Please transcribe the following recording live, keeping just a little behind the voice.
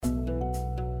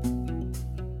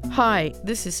Hi,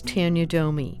 this is Tanya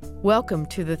Domi. Welcome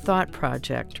to The Thought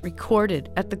Project, recorded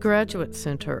at the Graduate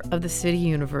Center of the City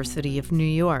University of New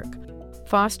York,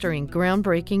 fostering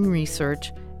groundbreaking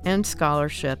research and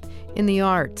scholarship in the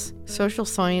arts, social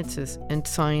sciences, and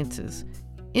sciences.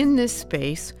 In this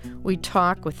space, we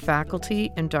talk with faculty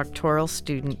and doctoral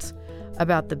students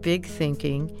about the big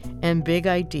thinking and big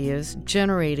ideas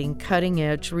generating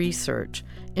cutting-edge research,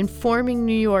 informing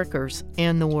New Yorkers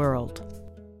and the world.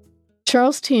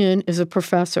 Charles Tien is a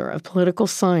professor of political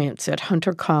science at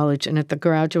Hunter College and at the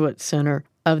Graduate Center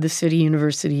of the City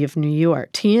University of New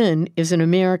York. Tien is an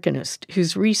Americanist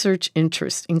whose research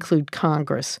interests include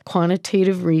Congress,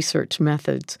 quantitative research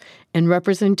methods, and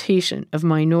representation of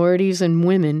minorities and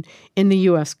women in the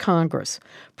U.S. Congress.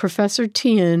 Professor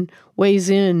Tien weighs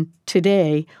in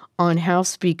today on House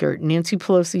Speaker Nancy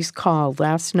Pelosi's call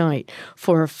last night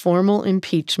for a formal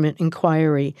impeachment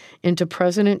inquiry into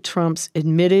President Trump's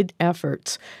admitted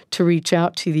efforts to reach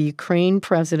out to the Ukraine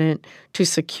president to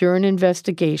secure an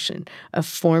investigation of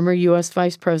former U.S.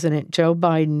 Vice President Joe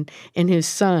Biden and his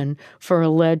son for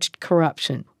alleged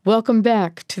corruption. Welcome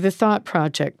back to The Thought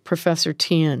Project, Professor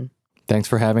Tien. Thanks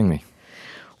for having me.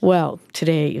 Well,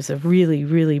 today is a really,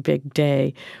 really big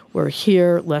day. We're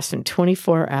here less than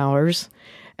 24 hours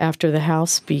after the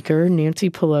House Speaker, Nancy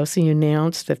Pelosi,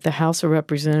 announced that the House of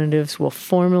Representatives will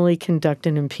formally conduct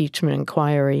an impeachment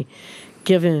inquiry,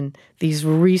 given these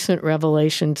recent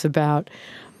revelations about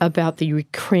the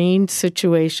Ukraine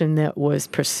situation that was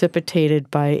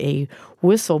precipitated by a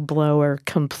whistleblower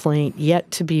complaint yet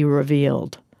to be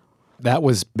revealed. That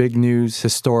was big news,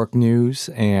 historic news,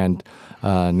 and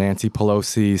Nancy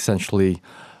Pelosi essentially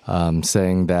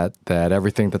saying that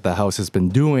everything that the House has been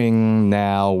doing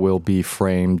now will be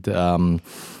framed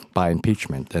by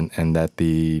impeachment, and that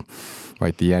the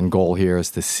end goal here is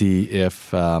to see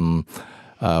if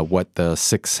what the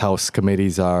 6 House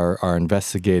committees are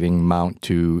investigating mount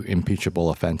to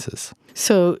impeachable offenses.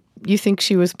 So you think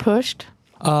she was pushed?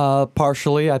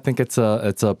 Partially. I think it's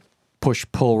a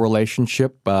push-pull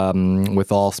relationship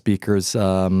with all speakers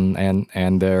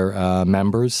and their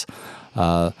members.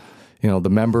 The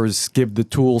members give the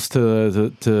tools to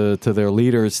their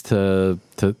leaders to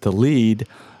lead,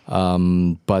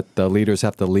 but the leaders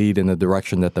have to lead in the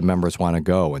direction that the members want to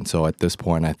go. And so at this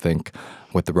point, I think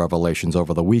with the revelations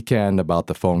over the weekend about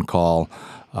the phone call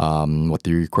with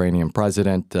the Ukrainian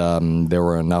president, there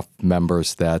were enough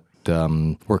members that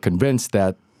were convinced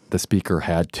that the speaker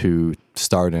had to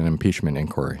start an impeachment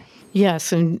inquiry.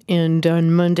 Yes, and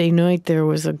on Monday night there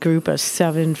was a group of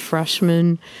 7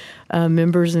 freshmen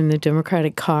members in the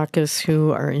Democratic caucus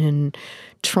who are in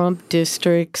Trump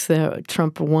districts that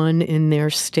Trump won in their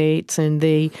states, and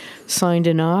they signed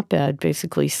an op-ed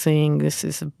basically saying this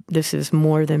is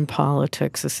more than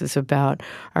politics. This is about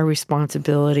our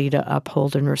responsibility to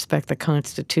uphold and respect the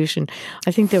Constitution.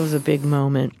 I think that was a big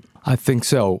moment. I think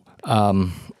so.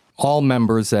 All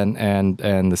members and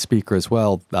the speaker as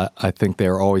well, I think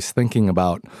they're always thinking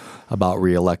about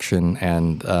re-election,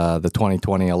 and the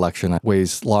 2020 election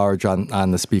weighs large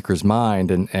on the speaker's mind.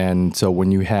 And so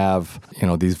when you have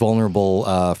these vulnerable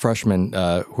freshmen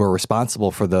who are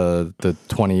responsible for the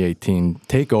 2018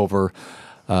 takeover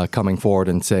coming forward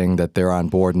and saying that they're on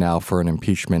board now for an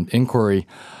impeachment inquiry,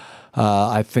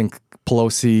 I think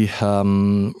Pelosi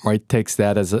takes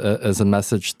that as a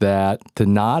message that to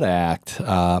not act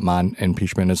on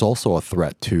impeachment is also a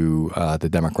threat to the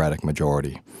Democratic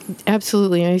majority.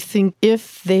 Absolutely. I think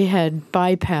if they had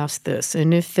bypassed this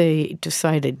and if they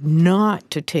decided not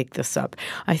to take this up,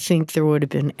 I think there would have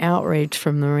been outrage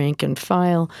from the rank and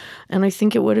file, and I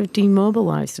think it would have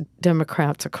demobilized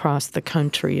Democrats across the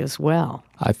country as well.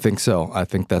 I think so. I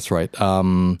think that's right.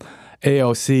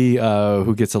 AOC,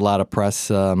 who gets a lot of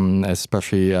press,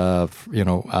 especially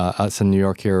us in New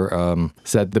York here,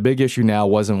 said the big issue now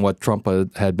wasn't what Trump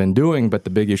had been doing, but the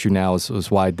big issue now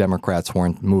was why Democrats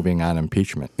weren't moving on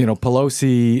impeachment.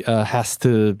 Pelosi has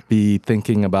to be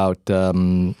thinking about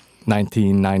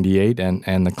 1998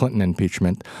 and the Clinton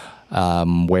impeachment,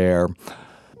 where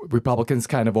Republicans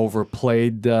kind of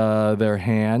overplayed their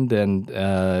hand, and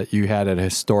you had a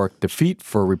historic defeat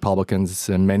for Republicans,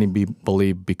 and many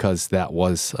believe because that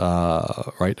was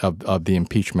of the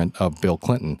impeachment of Bill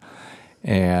Clinton.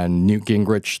 And Newt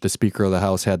Gingrich, the Speaker of the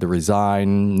House, had to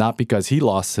resign, not because he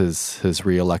lost his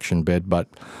re-election bid, but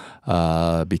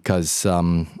because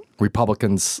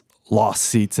Republicans lost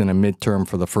seats in a midterm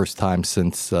for the first time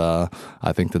since, I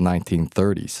think, the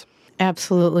 1930s.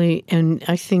 Absolutely. And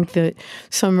I think that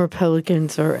some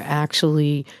Republicans are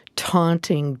actually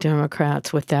taunting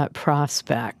Democrats with that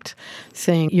prospect,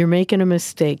 saying, you're making a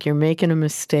mistake, you're making a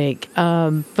mistake.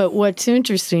 But what's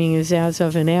interesting is as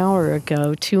of an hour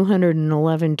ago,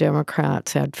 211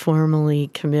 Democrats had formally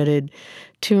committed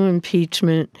to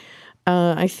impeachment.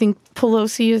 I think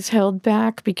Pelosi is held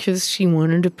back because she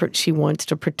wants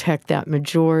to protect that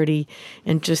majority,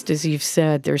 and just as you've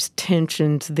said, there's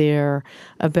tensions there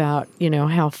about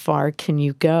how far can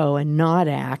you go and not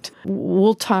act.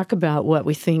 We'll talk about what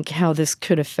we think how this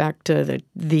could affect the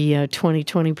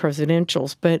 2020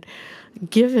 presidentials, but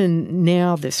given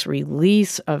now this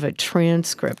release of a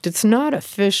transcript, it's not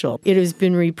official. It has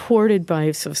been reported by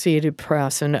Associated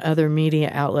Press and other media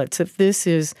outlets that this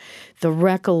is the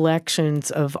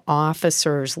recollections of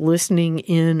officers listening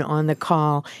in on the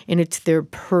call, and it's their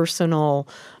personal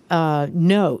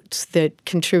notes that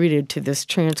contributed to this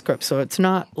transcript. So it's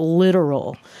not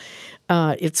literal.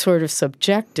 It's sort of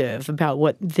subjective about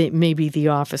what maybe the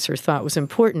officer thought was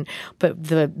important. But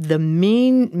the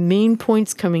main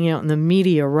points coming out in the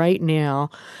media right now,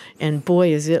 and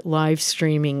boy, is it live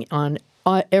streaming on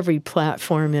every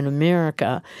platform in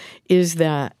America, is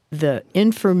that the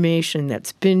information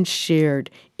that's been shared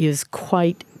is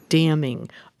quite damning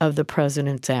of the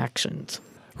president's actions.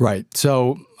 Right.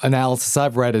 So analysis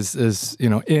I've read is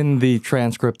in the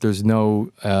transcript, there's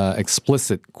no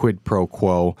explicit quid pro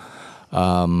quo.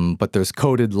 But there's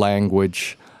coded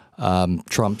language,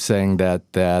 Trump saying that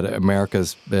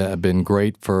America's been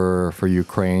great for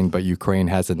Ukraine, but Ukraine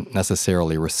hasn't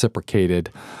necessarily reciprocated,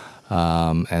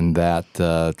 and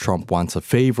that Trump wants a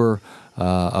favor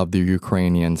of the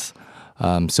Ukrainians.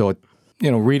 So,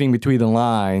 reading between the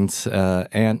lines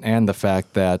and the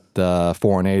fact that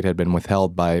foreign aid had been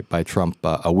withheld by Trump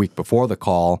a week before the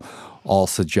call all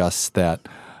suggests that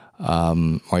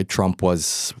Trump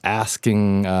was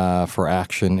asking for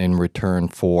action in return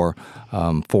for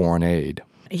foreign aid.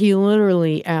 He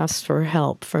literally asked for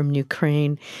help from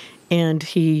Ukraine, and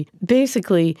he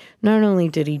basically, not only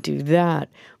did he do that,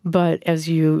 but as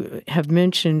you have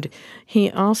mentioned,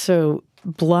 he also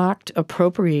blocked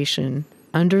appropriation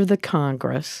under the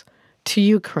Congress to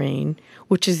Ukraine,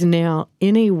 which is now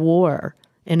in a war,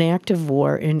 an active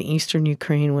war in eastern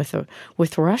Ukraine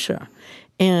with Russia.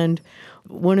 And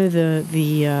one of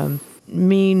the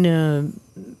main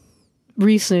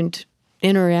recent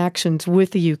interactions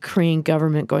with the Ukraine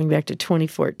government going back to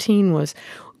 2014 was,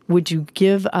 would you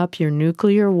give up your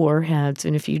nuclear warheads?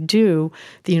 And if you do,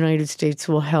 the United States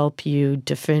will help you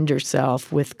defend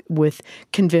yourself with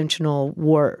conventional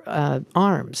war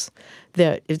arms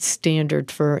that it's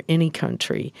standard for any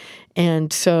country.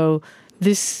 And so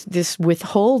this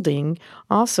withholding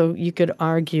also, you could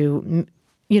argue,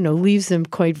 leaves them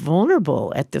quite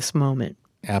vulnerable at this moment.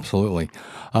 Absolutely.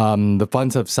 The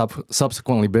funds have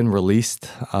subsequently been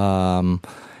released, and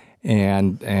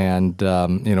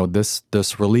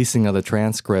this releasing of the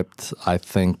transcript, I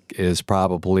think, is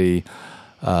probably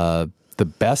the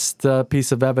best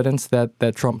piece of evidence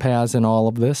that Trump has in all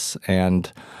of this. And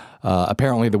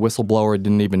apparently, the whistleblower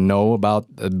didn't even know about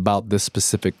this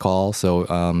specific call. So,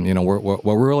 what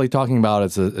we're really talking about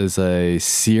is a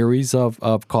series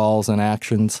of calls and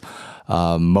actions,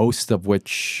 most of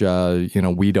which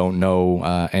we don't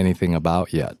know anything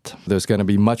about yet. There's going to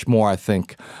be much more, I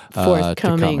think,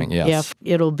 forthcoming. Yes.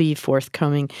 Yeah, it'll be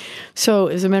forthcoming. So,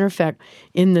 as a matter of fact,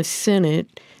 in the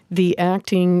Senate, the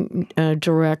acting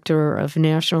director of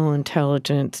national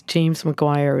intelligence, James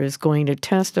McGuire, is going to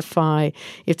testify.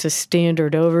 It's a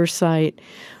standard oversight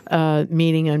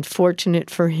meeting. Unfortunate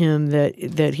for him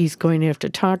that he's going to have to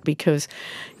talk because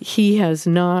he has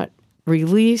not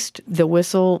released the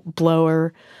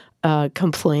whistleblower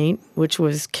complaint, which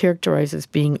was characterized as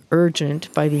being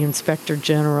urgent by the Inspector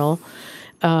General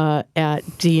at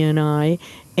DNI.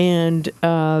 And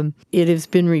it has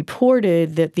been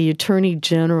reported that the Attorney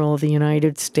General of the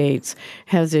United States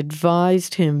has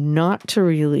advised him not to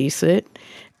release it,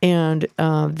 and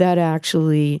that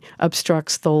actually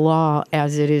obstructs the law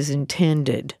as it is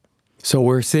intended. So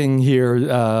we're seeing here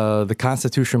the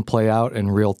Constitution play out in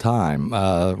real time,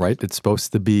 right? It's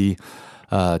supposed to be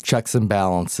checks and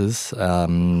balances,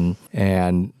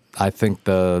 and I think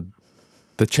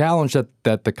the challenge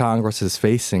that the Congress is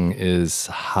facing is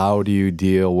how do you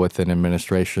deal with an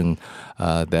administration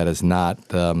that is not,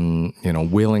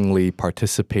 willingly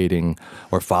participating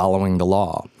or following the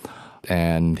law.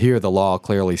 And here the law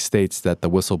clearly states that the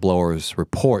whistleblower's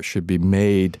report should be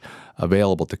made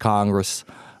available to Congress.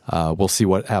 We'll see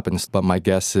what happens, but my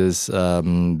guess is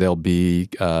there'll be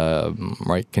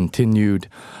continued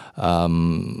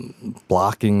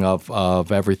blocking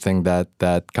of everything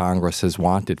that Congress has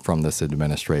wanted from this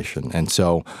administration. And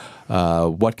so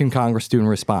what can Congress do in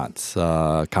response?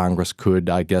 Congress could,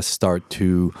 I guess, start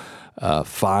to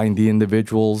find the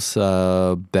individuals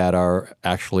that are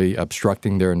actually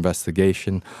obstructing their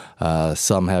investigation.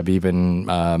 Some have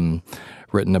even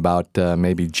written about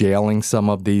maybe jailing some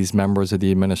of these members of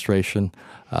the administration.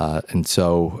 And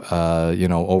so,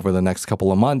 over the next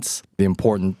couple of months, the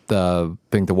important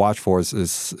thing to watch for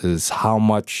is how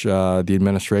much the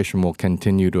administration will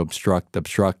continue to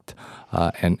obstruct,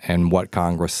 and what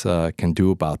Congress can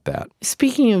do about that.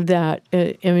 Speaking of that,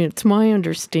 it's my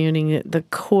understanding that the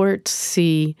courts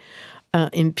see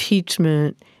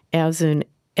impeachment as an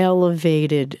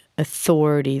elevated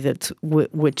authority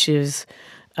which is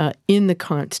in the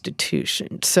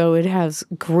Constitution. So it has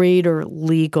greater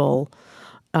legal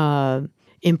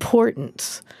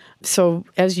importance. So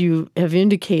as you have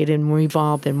indicated, and we've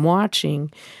all been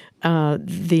watching,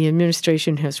 the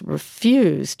administration has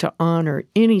refused to honor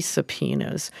any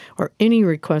subpoenas or any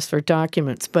request for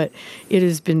documents. But it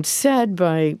has been said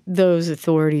by those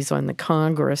authorities on the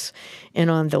Congress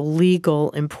and on the legal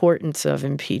importance of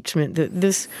impeachment that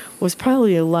this was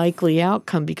probably a likely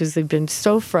outcome because they've been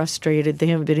so frustrated they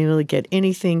haven't been able to get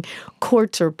anything.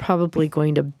 Courts are probably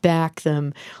going to back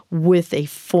them with a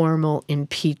formal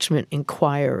impeachment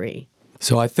inquiry.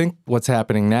 So I think what's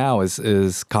happening now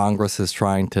is Congress is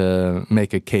trying to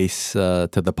make a case to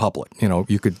the public.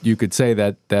 You could say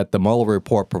that the Mueller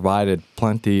report provided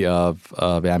plenty of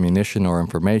ammunition or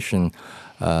information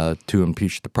to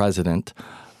impeach the president,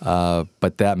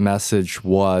 but that message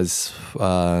was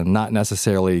not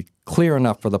necessarily clear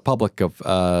enough for the public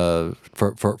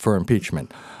for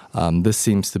impeachment. This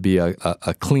seems to be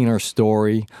a cleaner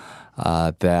story.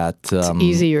 It's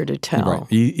easier to tell.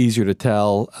 Right, easier to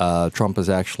tell. Trump has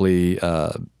actually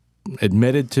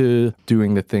admitted to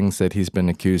doing the things that he's been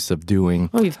accused of doing.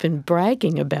 Oh, he's been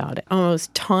bragging about it,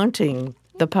 almost taunting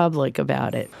the public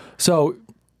about it. So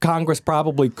Congress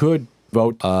probably could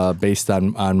vote based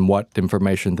on what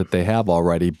information that they have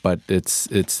already, but it's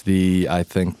I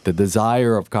think the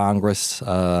desire of Congress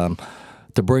to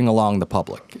bring along the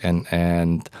public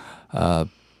and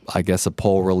I guess a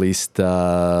poll released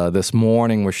this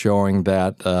morning was showing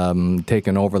that,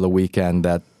 taken over the weekend,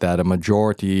 that a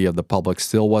majority of the public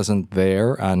still wasn't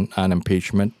there on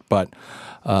impeachment. But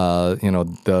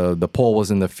the poll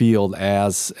was in the field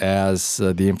as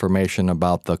the information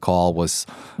about the call was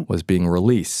being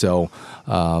released. So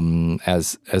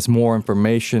as more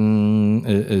information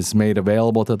is made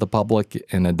available to the public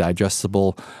in a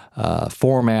digestible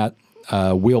format,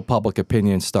 will public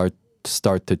opinion start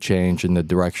to change in the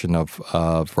direction of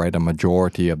a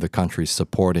majority of the country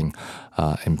supporting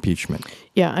impeachment?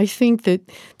 Yeah, I think that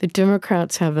the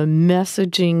Democrats have a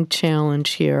messaging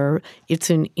challenge here. It's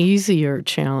an easier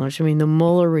challenge. I mean, the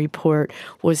Mueller report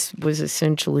was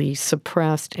essentially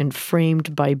suppressed and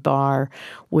framed by Barr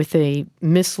with a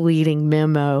misleading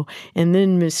memo, and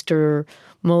then Mr.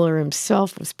 Mueller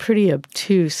himself was pretty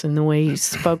obtuse in the way he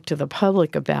spoke to the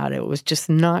public about it. It was just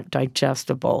not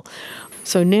digestible.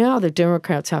 So now the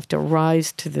Democrats have to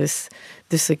rise to this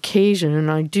occasion, and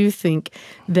I do think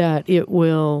that it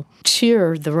will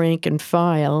cheer the rank and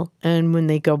file. And when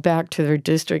they go back to their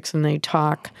districts and they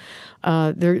talk,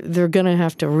 they're going to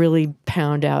have to really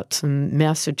pound out some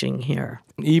messaging here.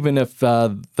 Even if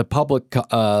the public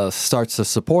starts to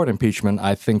support impeachment,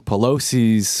 I think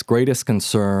Pelosi's greatest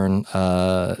concern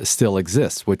still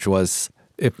exists, which was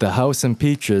if the House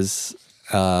impeaches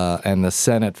and the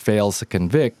Senate fails to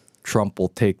convict, Trump will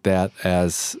take that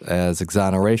as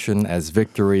exoneration, as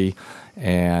victory,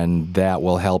 and that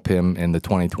will help him in the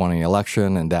 2020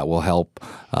 election, and that will help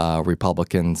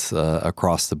Republicans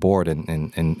across the board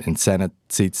in Senate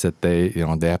seats that they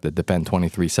have to defend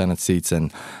 23 Senate seats,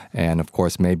 and of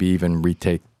course maybe even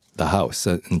retake the House.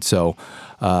 And so,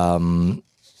 getting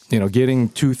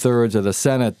 2/3 of the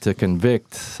Senate to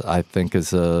convict, I think,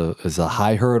 is a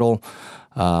high hurdle.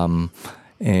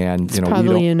 And it's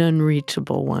probably an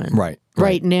unreachable one.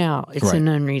 Right now, it's an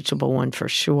unreachable one for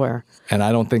sure. And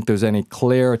I don't think there's any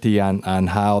clarity on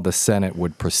how the Senate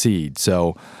would proceed.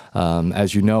 So,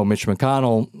 as you know, Mitch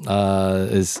McConnell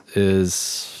is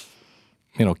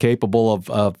capable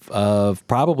of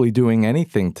probably doing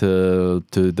anything to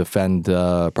defend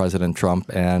President Trump,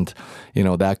 and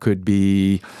that could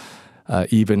be.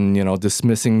 Even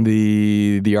dismissing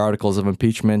the articles of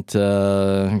impeachment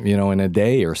in a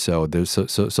day or so.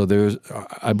 There's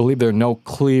I believe there are no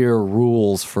clear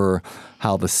rules for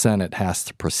how the Senate has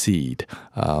to proceed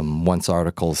once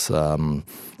articles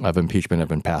of impeachment have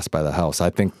been passed by the House. I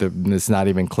think that it's not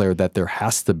even clear that there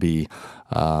has to be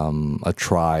a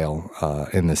trial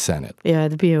in the Senate. Yeah,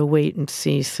 it'd be a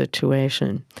wait-and-see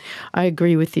situation. I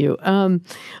agree with you.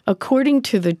 According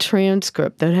to the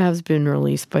transcript that has been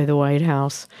released by the White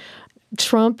House,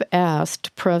 Trump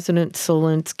asked President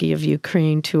Zelensky of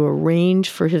Ukraine to arrange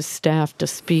for his staff to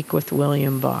speak with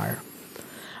William Barr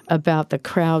about the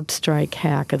CrowdStrike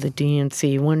hack of the DNC.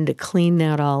 He wanted to clean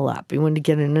that all up. He wanted to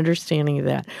get an understanding of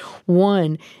that.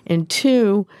 One. And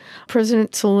two,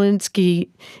 President Zelensky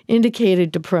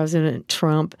indicated to President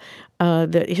Trump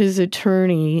that his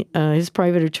attorney, his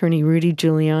private attorney, Rudy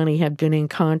Giuliani, had been in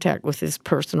contact with his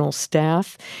personal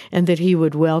staff and that he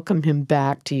would welcome him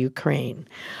back to Ukraine.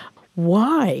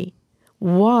 Why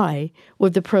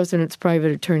would the president's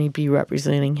private attorney be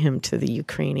representing him to the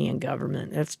Ukrainian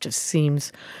government? That just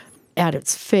seems, at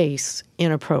its face,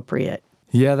 inappropriate.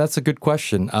 Yeah, that's a good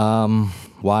question.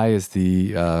 Why is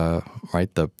the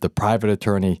private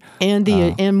attorney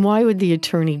and why would the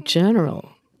attorney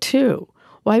general too?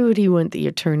 Why would he want the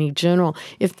attorney general?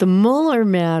 If the Mueller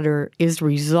matter is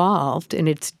resolved and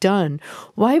it's done,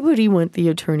 why would he want the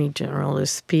attorney general to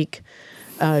speak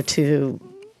to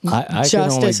I can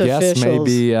only justice guess officials?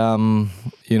 maybe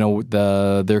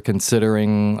they're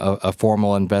considering a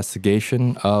formal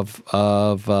investigation of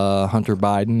Hunter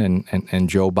Biden and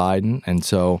Joe Biden, and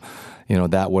so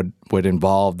that would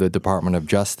involve the Department of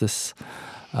Justice.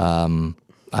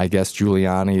 I guess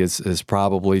Giuliani is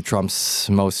probably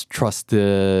Trump's most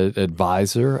trusted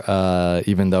advisor,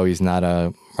 even though he's not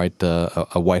a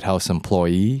White House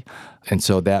employee. And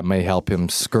so that may help him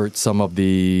skirt some of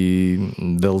the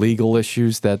legal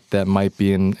issues that might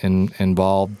be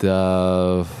involved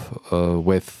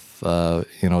with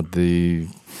the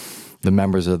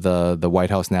members of the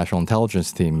White House National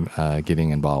Intelligence Team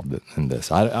getting involved in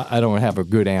this. I don't have a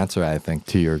good answer, I think,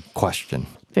 to your question.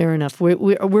 Fair enough.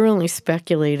 We're only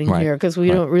speculating here because we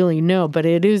don't really know, but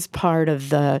it is part of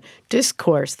the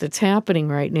discourse that's happening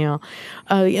right now.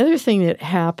 The other thing that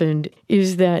happened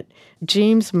is that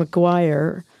James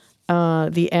McGuire,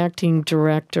 the acting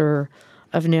director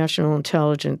of national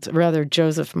intelligence, rather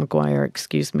Joseph McGuire,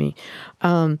 excuse me,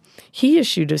 he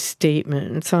issued a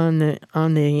statement. It's on the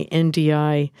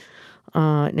NDI,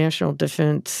 National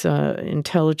Defense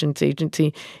Intelligence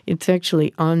Agency. It's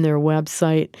actually on their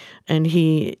website, and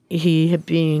he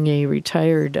being a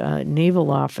retired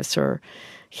naval officer,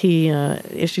 he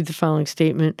issued the following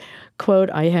statement, quote,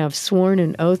 "I have sworn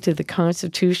an oath to the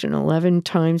Constitution 11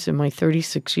 times in my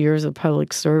 36 years of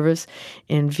public service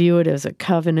and view it as a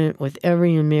covenant with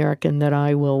every American that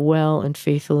I will well and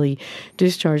faithfully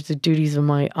discharge the duties of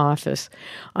my office."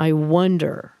 I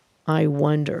wonder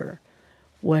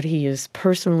what he is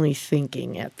personally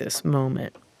thinking at this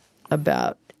moment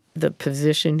about the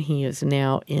position he is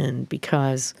now in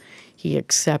because he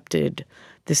accepted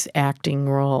this acting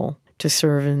role to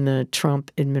serve in the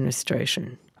Trump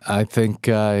administration. I think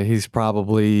he's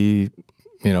probably,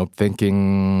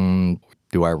 thinking,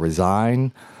 do I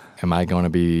resign? Am I going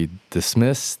to be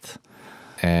dismissed?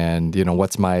 And,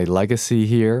 what's my legacy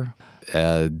here?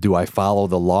 Do I follow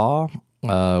the law?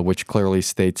 Which clearly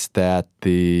states that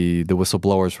the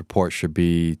whistleblower's report should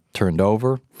be turned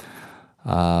over.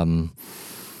 I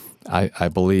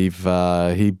believe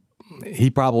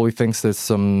he probably thinks there's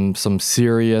some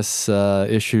serious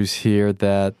issues here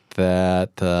that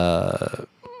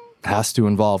has to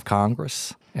involve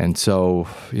Congress, and so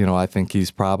I think he's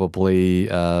probably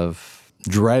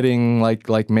dreading,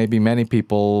 like maybe many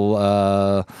people,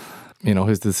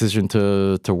 his decision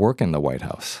to work in the White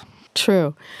House.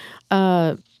 True.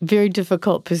 Very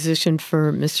difficult position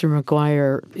for Mr.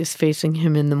 McGuire is facing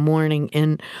him in the morning.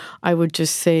 And I would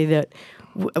just say that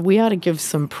we ought to give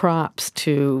some props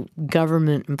to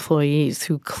government employees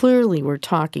who clearly were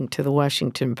talking to the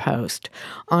Washington Post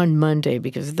on Monday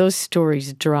because those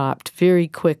stories dropped very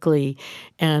quickly,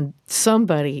 and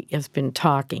somebody has been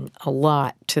talking a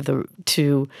lot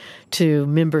to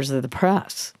members of the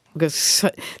press because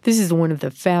this is one of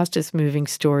the fastest moving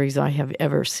stories I have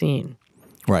ever seen.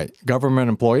 Right. Government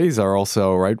employees are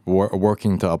also,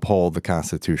 working to uphold the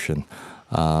Constitution.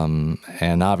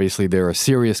 And obviously there are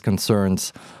serious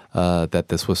concerns that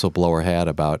this whistleblower had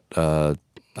about a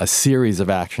series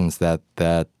of actions that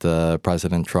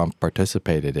President Trump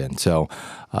participated in. So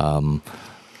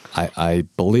I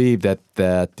believe that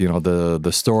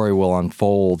the story will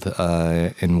unfold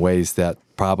in ways that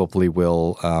probably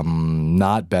will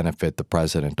not benefit the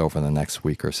president over the next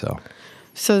week or so.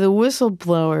 So the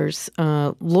whistleblower's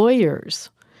lawyers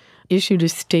issued a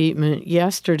statement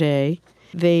yesterday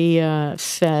They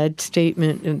said,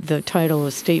 the title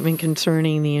is Statement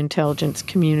Concerning the Intelligence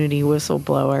Community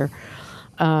Whistleblower.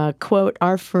 Quote,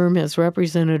 our firm has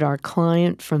represented our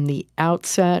client from the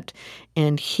outset,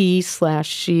 and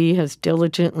he/she has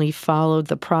diligently followed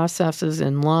the processes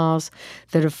and laws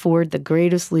that afford the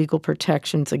greatest legal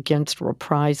protections against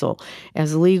reprisal.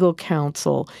 As legal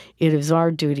counsel, it is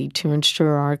our duty to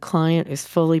ensure our client is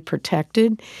fully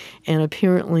protected, and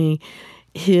apparently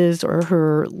his or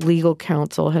her legal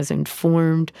counsel has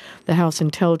informed the House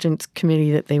Intelligence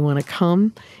Committee that they want to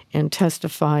come and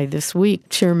testify this week.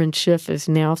 Chairman Schiff is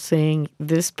now saying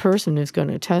this person is going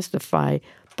to testify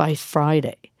by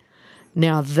Friday.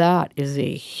 Now that is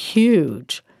a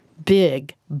huge,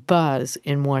 big buzz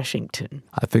in Washington.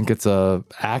 I think it's an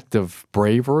act of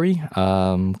bravery,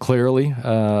 clearly,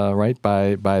 right,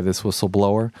 by this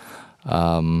whistleblower.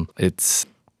 It's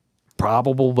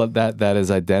probable that his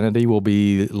identity will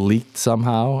be leaked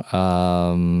somehow,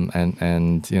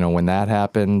 and when that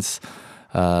happens,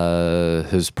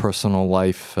 his personal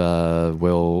life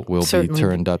will Certainly be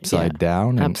turned upside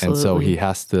down, and so he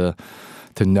has to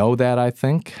know that, I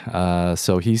think.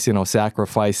 So he's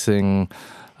sacrificing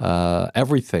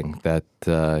everything that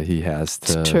he has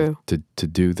to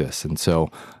do this, and so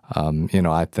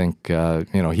I think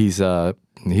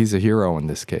he's a hero in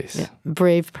this case. Yeah.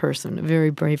 Brave person, a very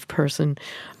brave person.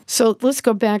 So let's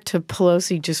go back to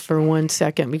Pelosi just for 1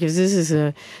 second, because this is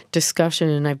a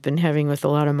discussion I've been having with a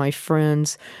lot of my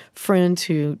friends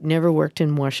who never worked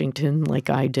in Washington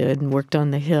like I did and worked on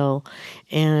the Hill.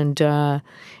 And a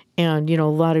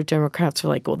lot of Democrats are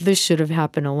like, well, this should have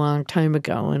happened a long time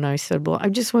ago. And I said, well, I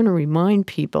just want to remind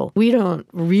people, we don't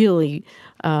really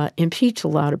impeach a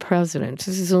lot of presidents.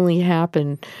 This has only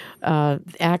happened,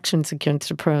 actions against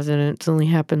a president, it's only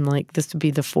happened like this would be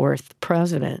the fourth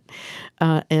president.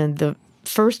 And the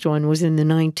first one was in the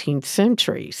 19th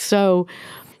century. So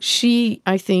she,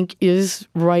 I think, is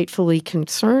rightfully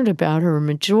concerned about her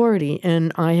majority,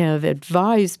 and I have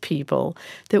advised people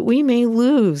that we may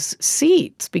lose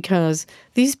seats because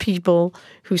these people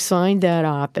who signed that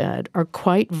op-ed are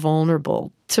quite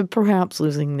vulnerable to perhaps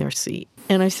losing their seat.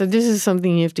 And I said, this is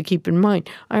something you have to keep in mind.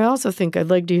 I also think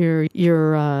I'd like to hear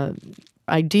your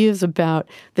ideas about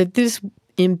that this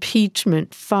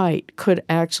impeachment fight could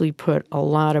actually put a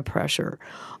lot of pressure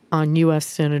on U.S.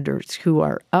 senators who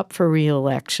are up for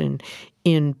re-election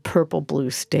in purple-blue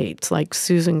states, like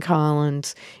Susan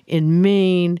Collins in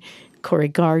Maine, Cory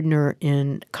Gardner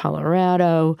in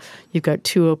Colorado. You've got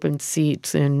 2 open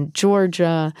seats in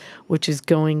Georgia, which is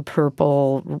going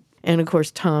purple. And, of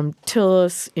course, Tom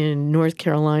Tillis in North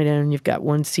Carolina, and you've got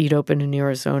 1 seat open in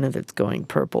Arizona that's going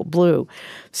purple-blue.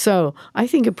 So I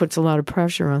think it puts a lot of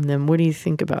pressure on them. What do you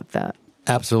think about that?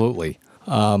 Absolutely.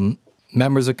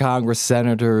 Members of Congress,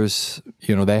 senators,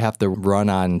 they have to run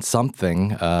on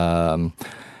something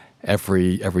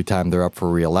every time they're up for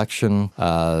re-election.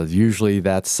 Usually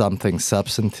that's something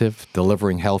substantive,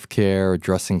 delivering health care,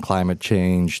 addressing climate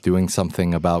change, doing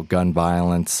something about gun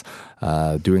violence,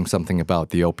 doing something about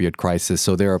the opioid crisis.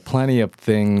 So there are plenty of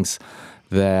things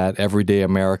that everyday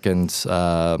Americans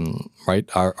are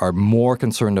more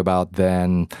concerned about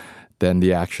than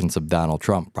the actions of Donald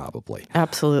Trump, probably.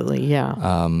 Absolutely, yeah.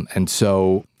 And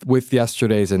so with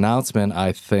yesterday's announcement,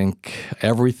 I think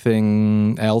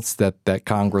everything else that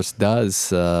Congress does,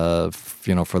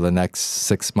 for the next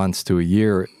 6 months to a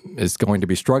year is going to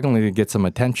be struggling to get some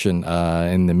attention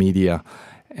in the media.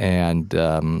 And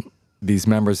these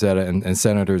members and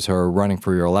senators who are running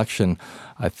for your election,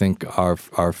 I think,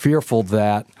 are fearful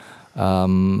that,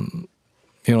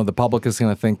 the public is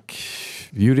going to think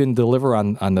you didn't deliver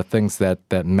on the things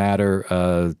that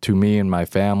matter to me and my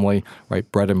family, right?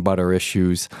 Bread and butter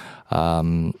issues,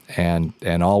 and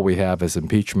all we have is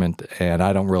impeachment, and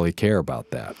I don't really care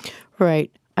about that.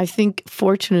 Right. I think,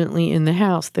 fortunately, in the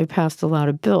House, they passed a lot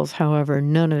of bills. However,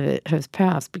 none of it has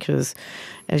passed because,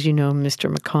 as you know,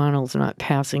 Mr. McConnell's not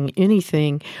passing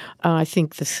anything. I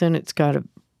think the Senate's got a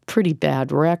pretty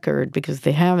bad record because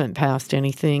they haven't passed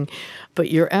anything.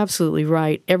 But you're absolutely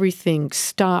right. Everything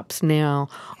stops now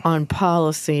on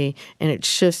policy, and it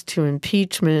shifts to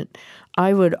impeachment.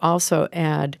 I would also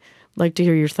like to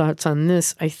hear your thoughts on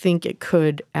this. I think it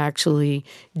could actually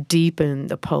deepen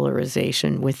the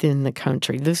polarization within the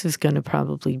country. This is going to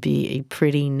probably be a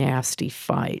pretty nasty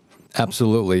fight.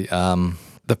 Absolutely.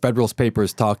 The Federalist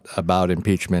Papers talked about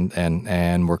impeachment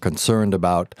and were concerned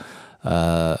about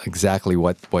exactly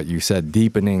what you said,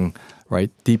 deepening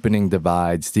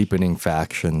divides, deepening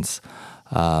factions.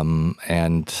 Trump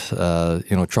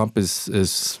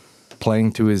is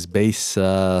playing to his base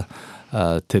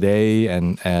today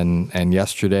and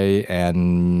yesterday,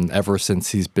 and ever since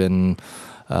he's been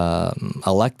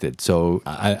elected. So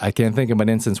I can't think of an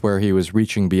instance where he was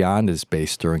reaching beyond his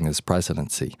base during his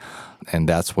presidency. And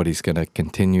that's what he's going to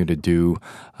continue to do,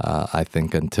 I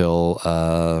think, until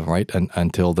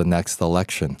the next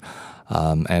election.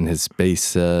 And his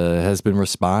base has been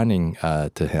responding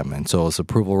to him, and so his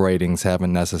approval ratings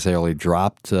haven't necessarily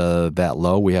dropped that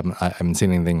low. I haven't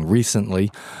seen anything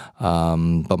recently,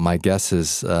 but my guess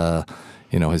is,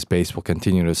 his base will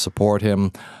continue to support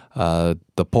him.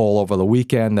 The poll over the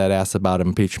weekend that asked about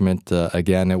impeachment,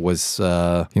 again, it was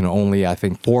only I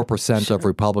think 4% of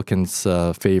Republicans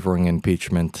favoring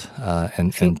impeachment,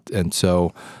 and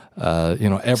so.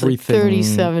 Everything.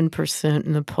 It's like 37%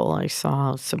 in the poll I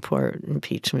saw support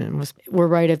impeachment. We're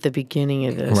right at the beginning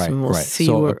of this, and we'll see.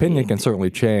 So opinion can certainly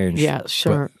change. Yeah,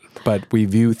 sure. But we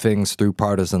view things through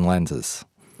partisan lenses.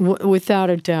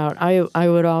 Without a doubt. I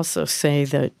would also say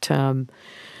that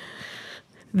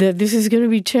that this is going to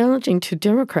be challenging to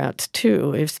Democrats,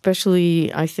 too,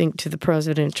 especially, I think, to the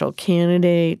presidential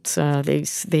candidates.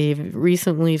 They've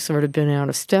recently sort of been out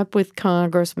of step with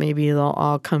Congress. Maybe they'll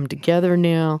all come together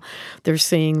now. They're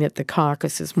saying that the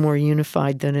caucus is more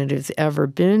unified than it has ever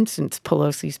been since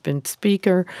Pelosi's been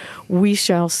Speaker. We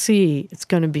shall see. It's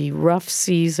going to be rough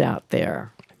seas out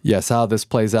there. Yes, how this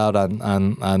plays out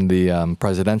on the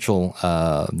presidential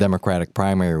Democratic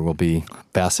primary will be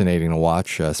fascinating to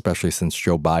watch, especially since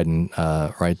Joe Biden,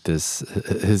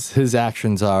 his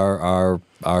actions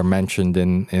are mentioned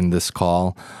in this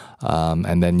call,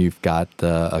 and then you've got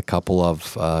a couple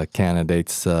of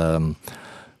candidates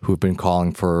who've been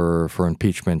calling for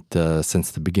impeachment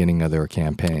since the beginning of their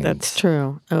campaigns. That's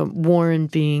true. Warren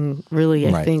being really,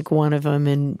 I think, one of them,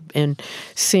 and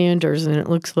Sanders, and it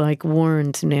looks like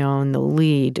Warren's now in the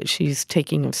lead. She's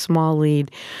taking a small lead.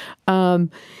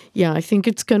 I think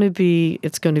it's going to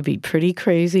be pretty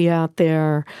crazy out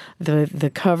there.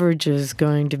 The coverage is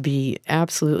going to be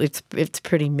absolutely. It's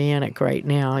pretty manic right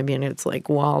now. I mean, it's like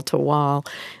wall to wall.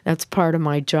 That's part of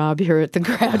my job here at the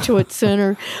Graduate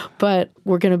Center, but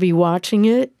we're going to be watching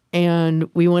it, and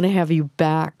we want to have you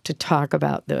back to talk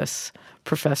about this,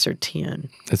 Professor Tien.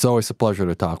 It's always a pleasure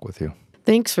to talk with you.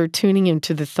 Thanks for tuning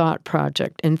into The Thought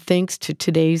Project, and thanks to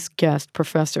today's guest,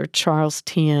 Professor Charles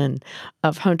Tien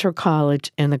of Hunter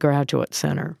College and the Graduate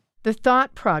Center. The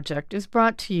Thought Project is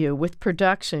brought to you with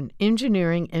production,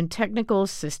 engineering, and technical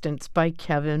assistance by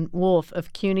Kevin Wolf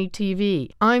of CUNY TV.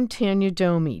 I'm Tanya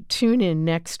Domi. Tune in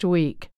next week.